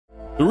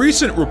The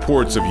recent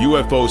reports of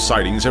UFO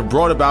sightings have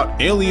brought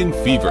about alien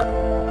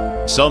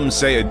fever. Some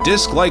say a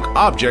disc-like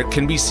object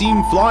can be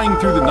seen flying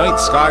through the night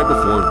sky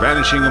before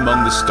vanishing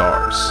among the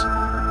stars.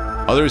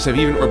 Others have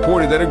even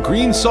reported that a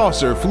green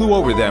saucer flew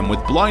over them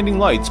with blinding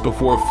lights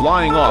before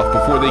flying off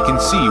before they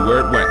can see where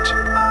it went.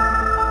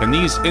 Can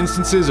these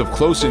instances of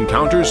close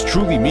encounters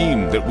truly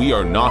mean that we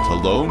are not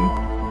alone?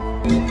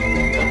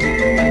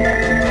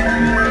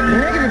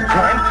 Negative,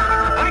 Prime.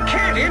 I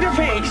can't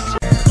interface.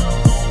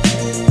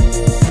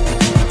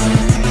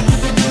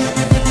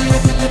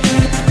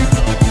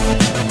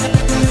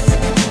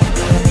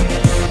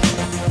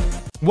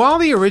 While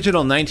the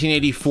original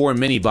 1984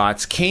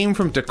 Minibots came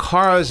from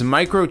Takara's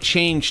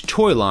Micro-Change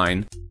toy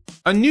line,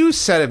 a new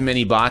set of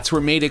Minibots were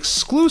made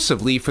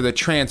exclusively for the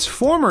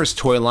Transformers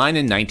toy line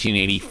in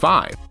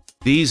 1985.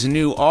 These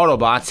new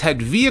Autobots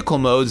had vehicle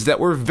modes that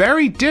were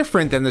very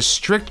different than the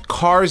strict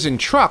cars and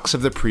trucks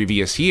of the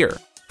previous year.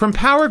 From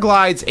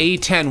Powerglide's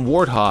A-10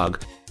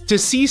 Warthog to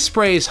Sea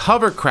Spray's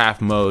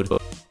Hovercraft mode,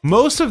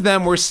 most of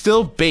them were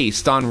still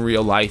based on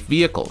real-life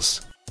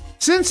vehicles.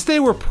 Since they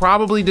were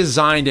probably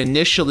designed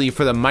initially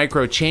for the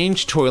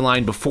Micro-Change toy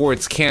line before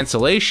its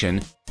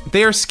cancellation,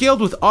 they are scaled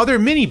with other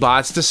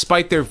Minibots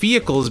despite their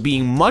vehicles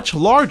being much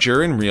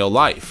larger in real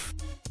life.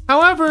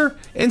 However,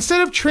 instead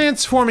of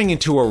transforming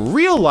into a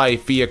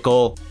real-life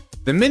vehicle,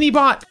 the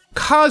Minibot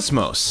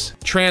Cosmos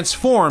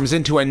transforms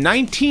into a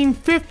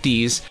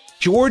 1950s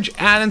George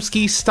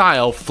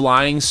Adamski-style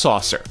flying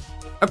saucer.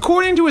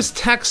 According to his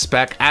tech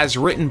spec as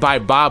written by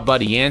Bob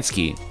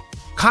Budiansky,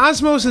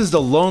 Cosmos is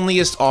the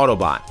loneliest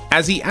Autobot,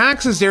 as he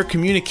acts as their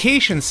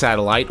communication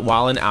satellite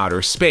while in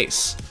outer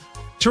space.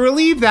 To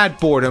relieve that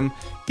boredom,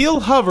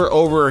 he'll hover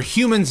over a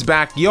human's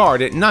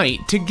backyard at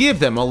night to give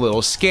them a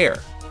little scare.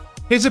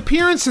 His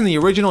appearance in the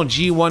original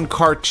G1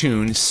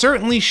 cartoon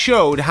certainly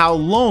showed how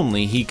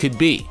lonely he could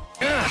be.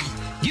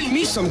 Give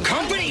me some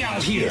company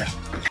out here.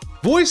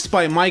 Voiced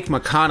by Mike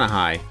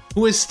McConaughey,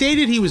 who has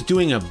stated he was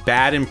doing a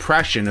bad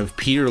impression of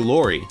Peter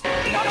Lorre.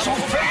 Not so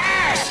fast!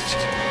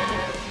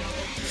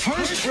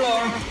 First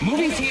floor,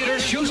 movie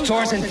theaters, shoe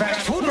stores, and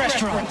fast food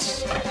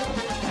restaurants.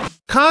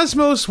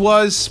 Cosmos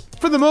was,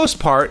 for the most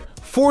part,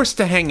 forced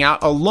to hang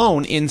out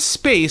alone in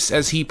space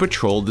as he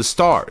patrolled the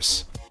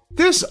stars.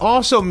 This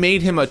also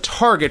made him a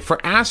target for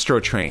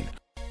Astrotrain,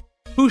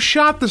 who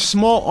shot the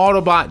small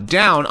Autobot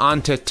down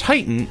onto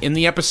Titan in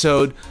the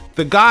episode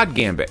The God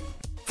Gambit.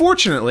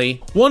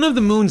 Fortunately, one of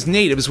the moon's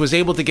natives was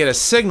able to get a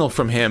signal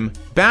from him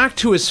back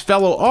to his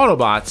fellow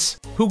Autobots,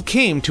 who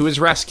came to his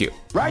rescue.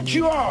 Right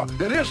you are.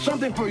 There is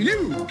something for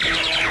you.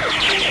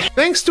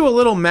 Thanks to a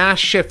little mass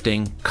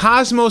shifting,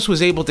 Cosmos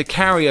was able to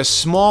carry a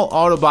small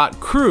Autobot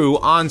crew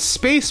on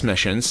space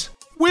missions,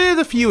 with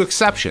a few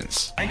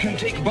exceptions. I can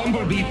take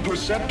Bumblebee,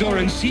 Perceptor,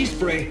 and Sea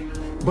Spray,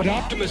 but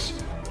Optimus,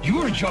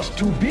 you're just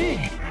too big.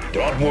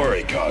 Don't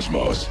worry,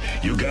 Cosmos.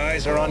 You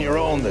guys are on your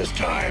own this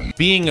time.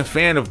 Being a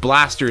fan of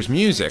Blaster's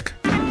music,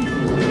 All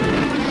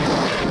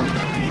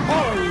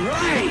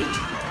right.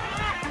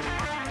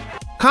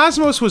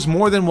 Cosmos was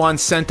more than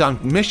once sent on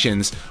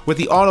missions with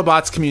the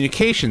Autobots'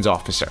 communications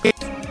officer.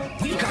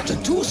 We've got to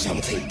do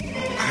something.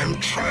 I'm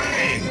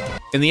trying.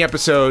 In the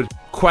episode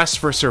Quest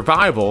for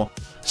Survival,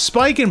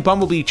 Spike and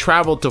Bumblebee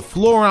traveled to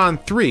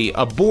Floron 3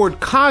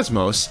 aboard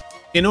Cosmos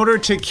in order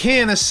to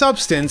can a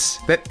substance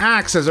that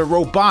acts as a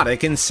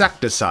robotic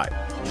insecticide.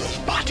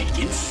 Robotic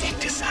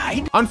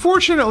insecticide?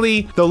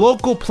 Unfortunately, the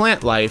local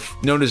plant life,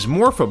 known as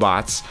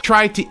Morphobots,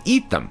 tried to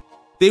eat them.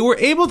 They were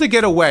able to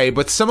get away,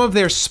 but some of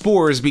their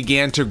spores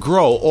began to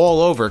grow all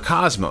over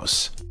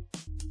Cosmos.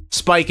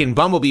 Spike and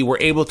Bumblebee were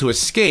able to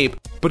escape,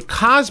 but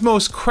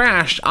Cosmos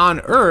crashed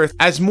on Earth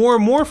as more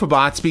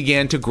Morphobots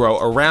began to grow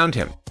around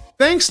him.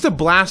 Thanks to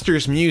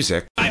Blaster's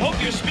music, I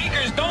hope your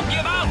speakers don't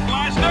give out,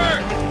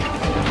 Blaster!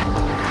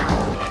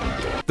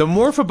 the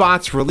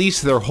Morphobots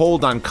released their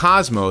hold on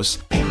Cosmos.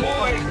 Boy,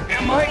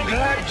 am I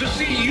glad to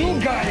see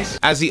you guys.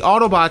 As the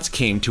Autobots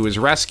came to his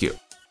rescue.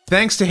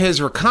 Thanks to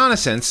his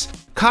reconnaissance,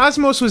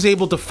 Cosmos was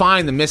able to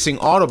find the missing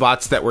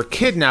Autobots that were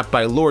kidnapped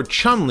by Lord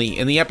Chumley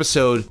in the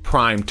episode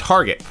Prime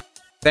Target.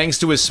 Thanks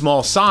to his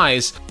small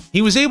size,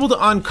 he was able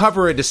to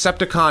uncover a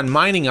Decepticon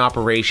mining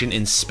operation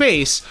in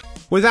space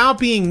without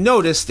being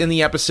noticed in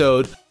the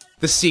episode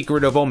The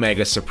Secret of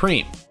Omega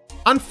Supreme.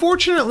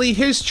 Unfortunately,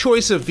 his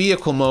choice of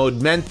vehicle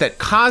mode meant that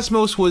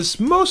Cosmos was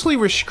mostly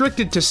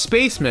restricted to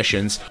space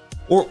missions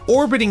or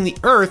orbiting the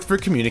Earth for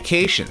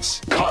communications.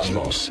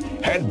 Cosmos,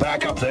 head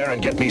back up there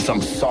and get me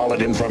some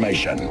solid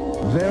information.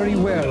 Very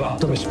well,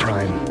 Optimus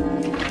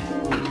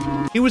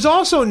Prime. He was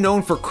also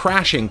known for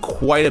crashing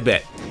quite a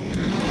bit.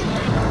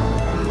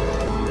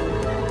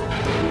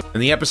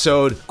 In the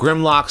episode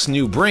Grimlock's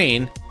New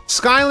Brain,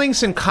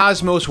 Skylynx and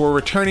Cosmos were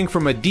returning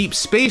from a deep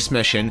space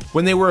mission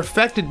when they were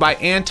affected by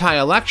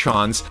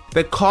anti-electrons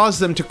that caused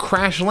them to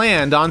crash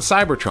land on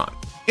Cybertron.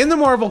 In the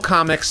Marvel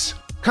Comics,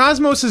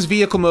 Cosmos'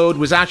 vehicle mode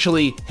was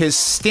actually his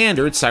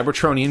standard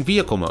Cybertronian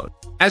vehicle mode.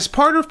 As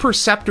part of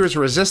Perceptor's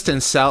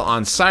resistance cell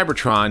on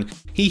Cybertron,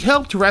 he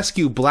helped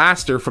rescue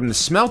Blaster from the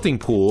smelting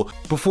pool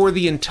before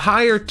the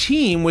entire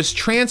team was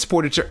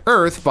transported to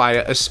Earth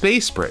via a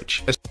space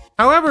bridge.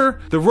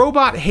 However, the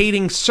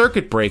robot-hating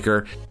Circuit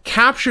Breaker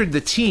captured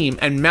the team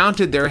and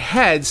mounted their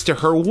heads to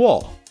her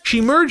wall. She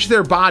merged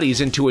their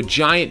bodies into a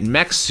giant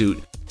mech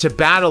suit to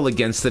battle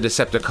against the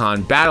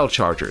Decepticon battle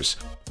chargers,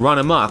 run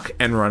amok,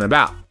 and run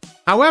about.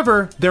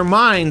 However, their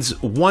minds,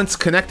 once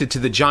connected to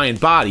the giant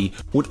body,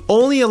 would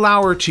only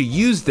allow her to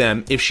use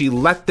them if she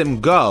let them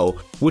go,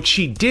 which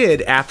she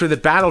did after the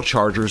battle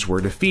chargers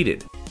were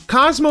defeated.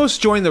 Cosmos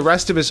joined the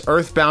rest of his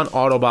Earthbound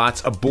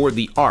Autobots aboard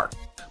the Ark,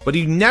 but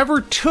he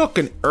never took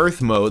an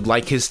Earth mode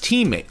like his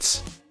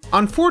teammates.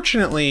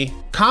 Unfortunately,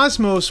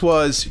 Cosmos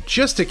was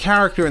just a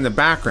character in the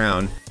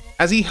background,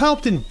 as he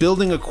helped in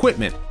building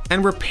equipment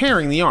and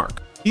repairing the Ark.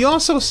 He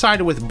also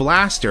sided with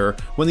Blaster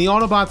when the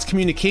Autobots'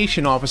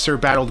 communication officer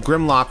battled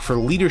Grimlock for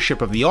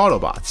leadership of the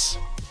Autobots.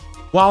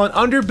 While an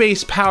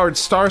underbase-powered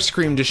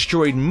Starscream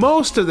destroyed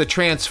most of the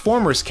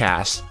Transformers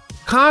cast,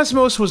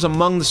 Cosmos was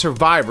among the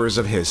survivors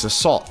of his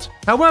assault.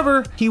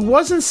 However, he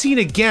wasn't seen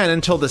again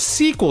until the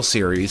sequel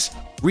series,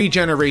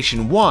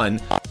 Regeneration 1,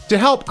 to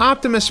help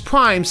Optimus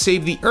Prime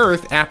save the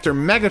Earth after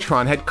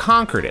Megatron had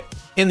conquered it.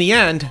 In the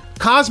end,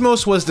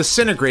 Cosmos was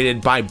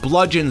disintegrated by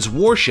Bludgeon's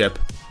warship,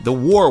 the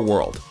War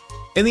World.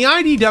 In the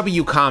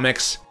IDW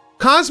comics,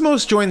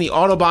 Cosmos joined the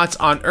Autobots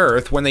on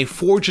Earth when they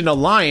forged an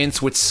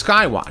alliance with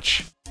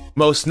Skywatch.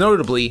 Most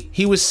notably,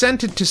 he was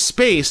sent into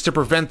space to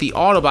prevent the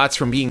Autobots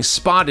from being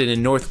spotted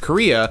in North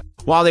Korea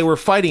while they were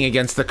fighting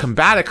against the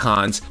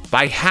Combaticons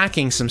by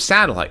hacking some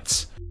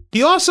satellites.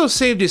 He also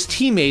saved his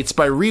teammates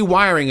by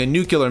rewiring a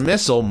nuclear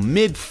missile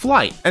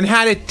mid-flight and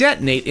had it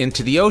detonate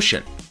into the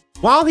ocean.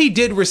 While he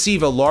did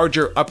receive a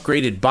larger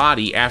upgraded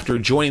body after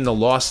joining the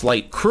Lost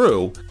Light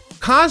crew,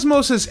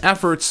 Cosmos'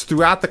 efforts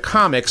throughout the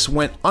comics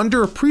went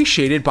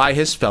underappreciated by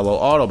his fellow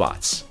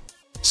Autobots.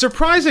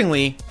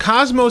 Surprisingly,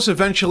 Cosmos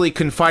eventually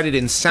confided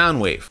in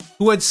Soundwave,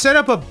 who had set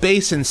up a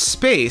base in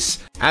space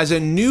as a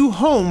new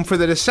home for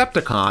the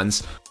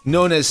Decepticons,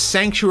 known as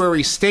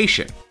Sanctuary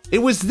Station. It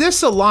was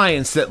this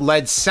alliance that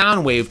led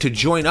Soundwave to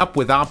join up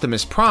with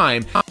Optimus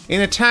Prime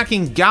in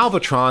attacking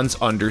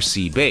Galvatron's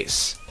undersea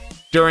base.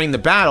 During the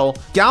battle,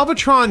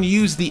 Galvatron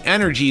used the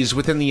energies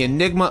within the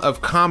Enigma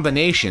of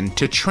Combination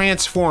to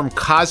transform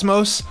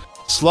Cosmos,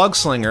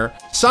 Slugslinger,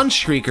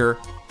 Sunstreaker,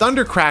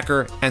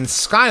 Thundercracker, and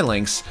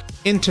Skylynx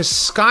into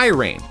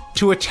Skyrain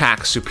to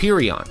attack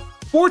Superion.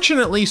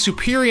 Fortunately,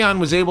 Superion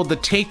was able to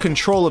take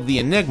control of the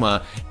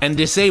Enigma and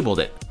disabled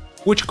it,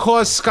 which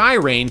caused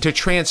Skyrain to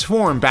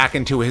transform back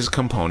into his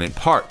component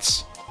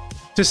parts.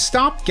 To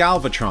stop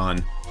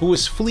Galvatron, who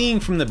was fleeing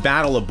from the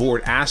battle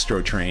aboard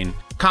Astrotrain,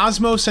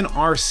 Cosmos and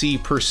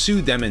RC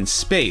pursued them in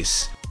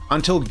space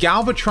until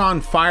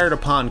Galvatron fired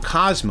upon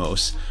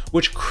Cosmos,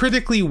 which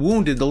critically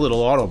wounded the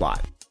little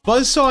Autobot.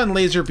 Buzzsaw and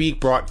Laserbeak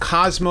brought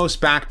Cosmos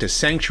back to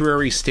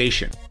Sanctuary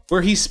Station,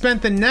 where he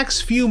spent the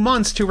next few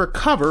months to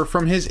recover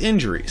from his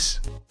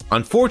injuries.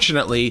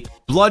 Unfortunately,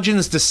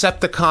 Bludgeon's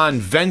Decepticon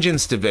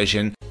Vengeance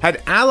Division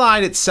had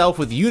allied itself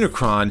with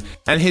Unicron,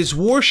 and his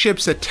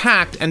warships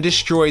attacked and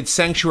destroyed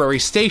Sanctuary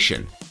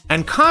Station,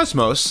 and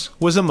Cosmos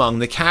was among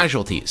the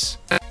casualties.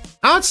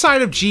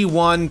 Outside of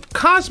G1,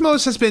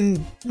 Cosmos has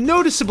been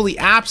noticeably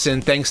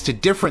absent thanks to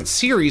different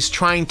series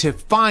trying to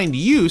find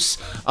use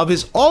of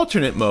his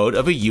alternate mode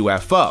of a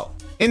UFO.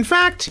 In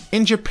fact,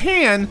 in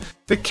Japan,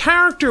 the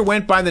character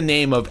went by the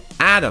name of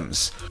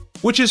Adams,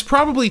 which is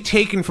probably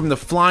taken from the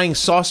flying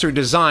saucer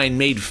design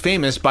made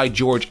famous by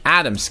George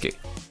Adamski.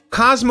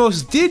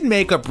 Cosmos did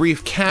make a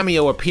brief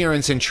cameo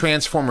appearance in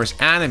Transformers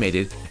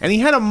Animated, and he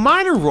had a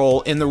minor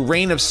role in the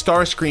Reign of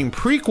Starscream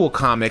prequel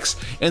comics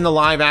in the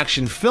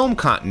live-action film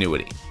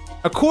continuity.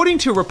 According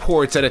to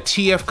reports at a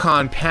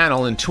TFCon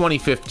panel in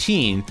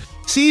 2015,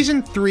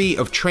 Season 3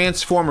 of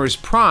Transformers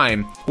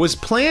Prime was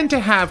planned to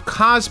have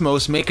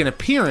Cosmos make an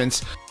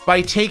appearance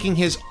by taking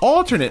his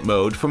alternate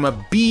mode from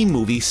a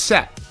B-movie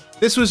set.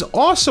 This was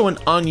also an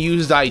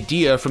unused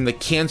idea from the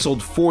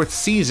cancelled 4th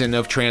season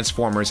of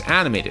Transformers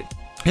Animated.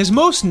 His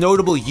most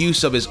notable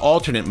use of his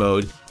alternate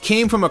mode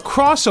came from a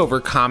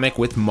crossover comic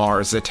with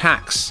Mars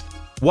Attacks.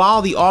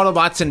 While the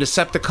Autobots and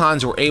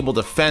Decepticons were able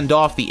to fend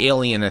off the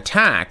alien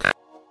attack,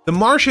 the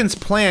Martians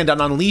planned on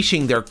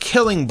unleashing their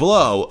killing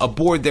blow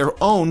aboard their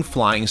own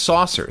flying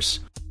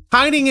saucers.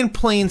 Hiding in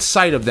plain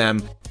sight of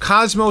them,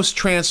 Cosmos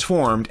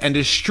transformed and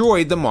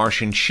destroyed the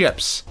Martian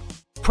ships.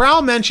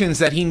 Prowl mentions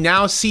that he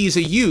now sees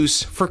a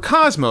use for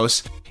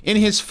Cosmos in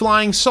his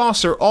flying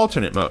saucer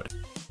alternate mode.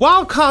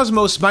 While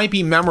Cosmos might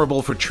be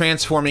memorable for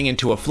transforming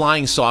into a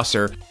flying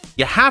saucer,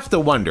 you have to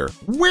wonder,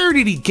 where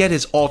did he get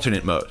his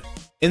alternate mode?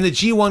 In the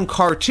G1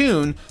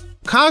 cartoon,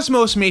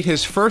 Cosmos made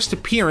his first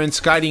appearance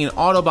guiding an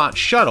Autobot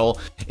shuttle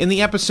in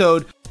the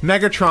episode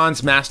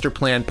Megatron's Master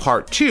Plan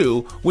Part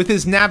 2, with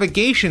his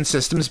navigation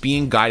systems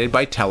being guided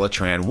by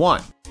Teletran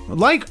 1.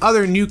 Like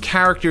other new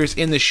characters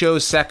in the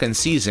show's second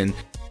season,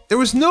 there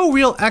was no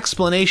real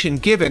explanation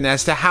given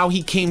as to how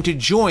he came to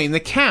join the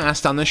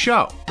cast on the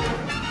show.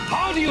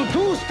 How do you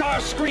do, Star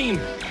Starscream!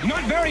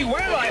 Not very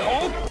well, I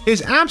hope!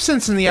 His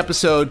absence in the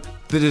episode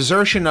The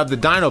Desertion of the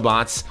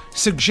Dinobots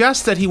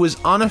suggests that he was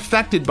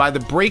unaffected by the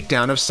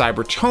breakdown of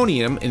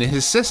cybertonium in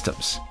his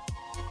systems.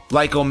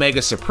 Like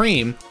Omega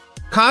Supreme,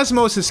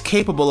 Cosmos is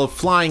capable of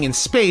flying in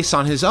space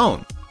on his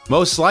own.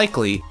 Most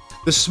likely,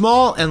 the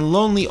small and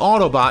lonely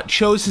Autobot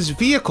chose his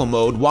vehicle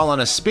mode while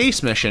on a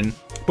space mission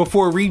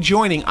before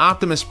rejoining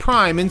Optimus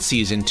Prime in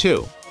Season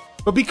 2.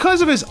 But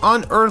because of his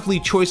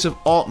unearthly choice of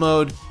alt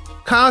mode,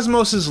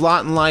 Cosmos'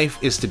 lot in life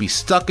is to be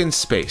stuck in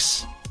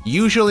space,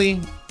 usually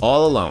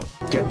all alone.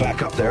 Get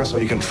back up there so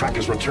you can track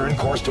his return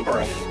course to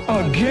Earth.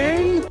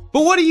 Again?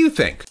 But what do you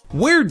think?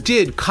 Where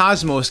did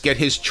Cosmos get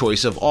his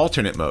choice of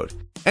alternate mode?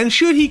 And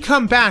should he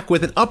come back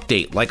with an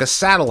update like a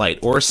satellite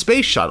or a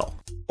space shuttle?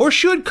 Or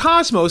should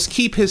Cosmos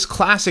keep his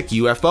classic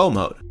UFO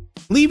mode?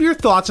 Leave your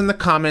thoughts in the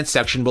comments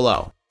section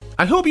below.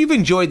 I hope you've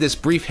enjoyed this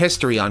brief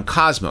history on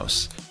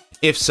Cosmos.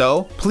 If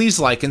so, please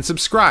like and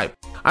subscribe.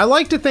 I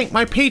like to thank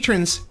my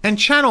patrons and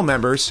channel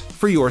members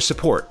for your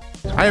support.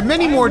 I have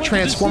many more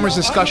Transformers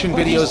discussion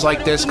videos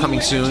like this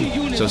coming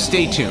soon, so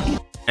stay tuned.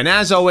 And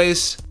as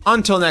always,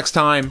 until next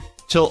time,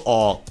 till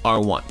all are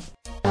one.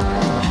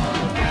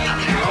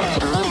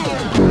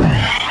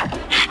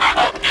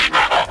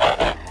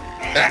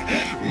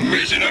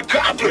 Mission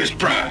accomplished,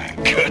 Prime.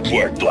 Good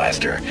work,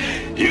 Blaster.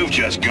 You've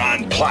just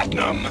gone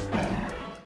platinum.